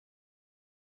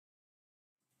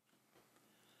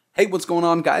Hey, what's going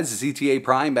on, guys? It's ETA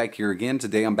Prime back here again.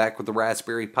 Today I'm back with the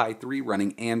Raspberry Pi 3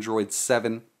 running Android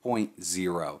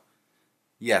 7.0.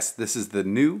 Yes, this is the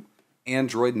new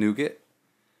Android Nougat.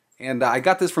 And I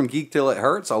got this from Geek Till It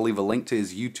Hurts. I'll leave a link to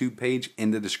his YouTube page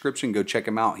in the description. Go check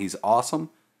him out. He's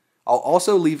awesome. I'll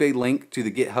also leave a link to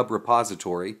the GitHub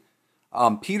repository.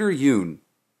 Peter Yoon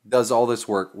does all this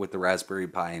work with the Raspberry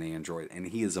Pi and Android, and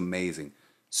he is amazing.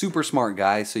 Super smart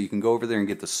guy, so you can go over there and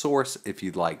get the source if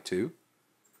you'd like to.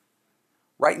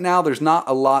 Right now, there's not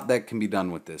a lot that can be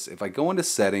done with this. If I go into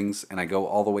settings and I go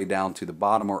all the way down to the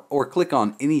bottom or click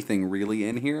on anything really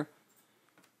in here,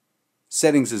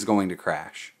 settings is going to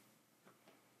crash.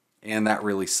 And that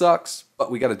really sucks, but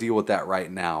we got to deal with that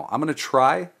right now. I'm going to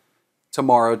try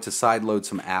tomorrow to sideload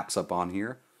some apps up on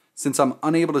here. Since I'm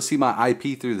unable to see my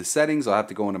IP through the settings, I'll have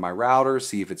to go into my router,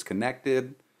 see if it's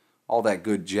connected, all that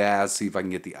good jazz, see if I can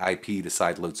get the IP to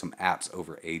sideload some apps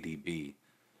over ADB.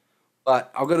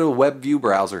 But I'll go to the web view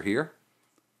browser here,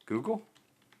 Google,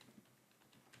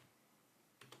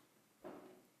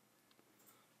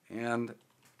 and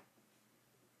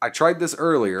I tried this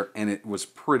earlier and it was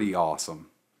pretty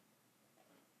awesome.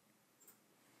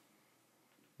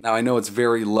 Now I know it's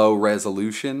very low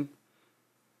resolution,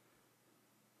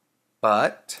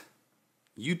 but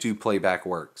YouTube playback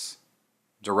works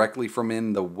directly from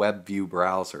in the web view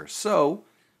browser. So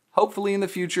hopefully in the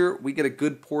future, we get a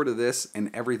good port of this and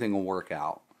everything will work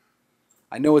out.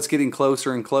 I know it's getting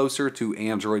closer and closer to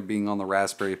Android being on the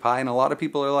Raspberry Pi, and a lot of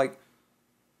people are like,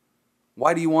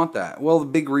 why do you want that? Well, the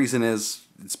big reason is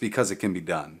it's because it can be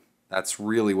done. That's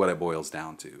really what it boils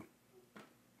down to.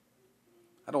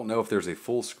 I don't know if there's a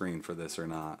full screen for this or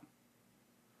not.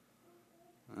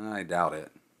 I doubt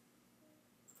it.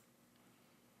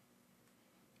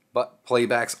 But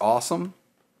playback's awesome.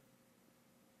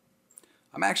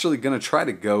 I'm actually going to try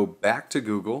to go back to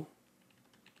Google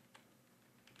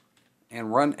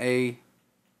and run a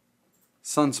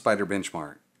SunSpider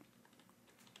benchmark.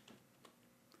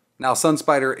 Now,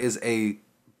 SunSpider is a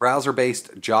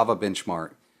browser-based Java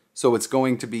benchmark, so it's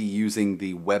going to be using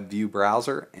the WebView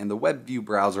browser, and the WebView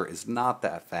browser is not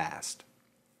that fast.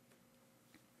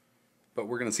 But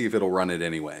we're going to see if it'll run it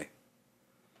anyway.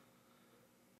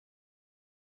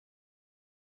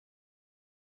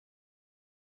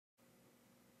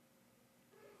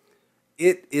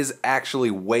 It is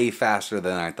actually way faster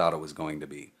than I thought it was going to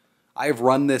be. I've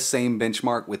run this same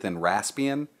benchmark within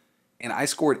Raspbian, and I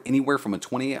scored anywhere from a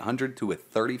 2800 to a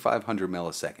 3500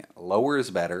 millisecond. Lower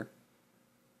is better.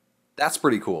 That's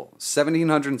pretty cool.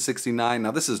 1769.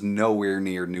 Now this is nowhere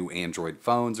near new Android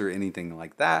phones or anything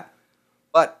like that,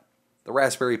 but the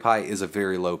Raspberry Pi is a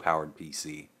very low powered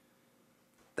PC.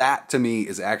 That to me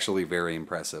is actually very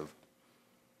impressive.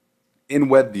 In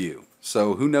WebView.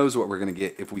 So who knows what we're going to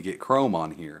get if we get Chrome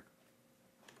on here.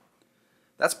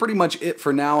 That's pretty much it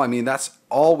for now. I mean, that's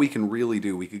all we can really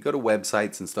do. We could go to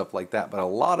websites and stuff like that, but a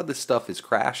lot of this stuff is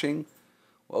crashing.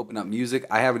 We'll open up music.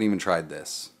 I haven't even tried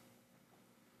this.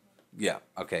 Yeah,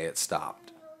 okay, it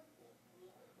stopped.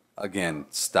 Again,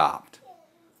 stopped.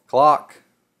 Clock.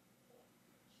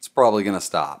 It's probably going to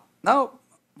stop. No,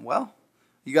 well,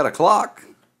 you got a clock.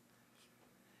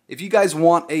 If you guys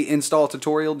want a install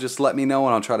tutorial, just let me know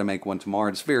and I'll try to make one tomorrow.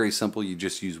 It's very simple. You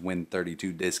just use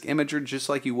Win32 Disk Imager just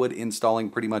like you would installing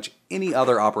pretty much any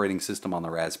other operating system on the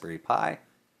Raspberry Pi.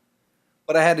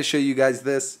 But I had to show you guys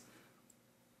this.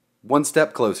 One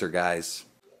step closer, guys.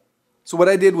 So what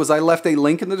I did was I left a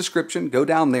link in the description. Go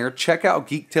down there. Check out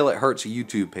Geek Till It Hurts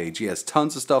YouTube page. He has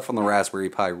tons of stuff on the Raspberry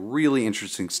Pi. Really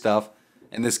interesting stuff.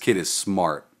 And this kid is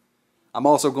smart. I'm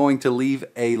also going to leave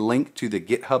a link to the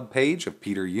GitHub page of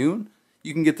Peter Yoon.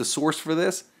 You can get the source for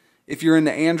this. If you're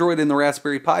into Android and the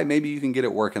Raspberry Pi, maybe you can get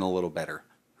it working a little better.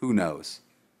 Who knows?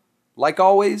 Like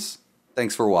always,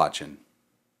 thanks for watching.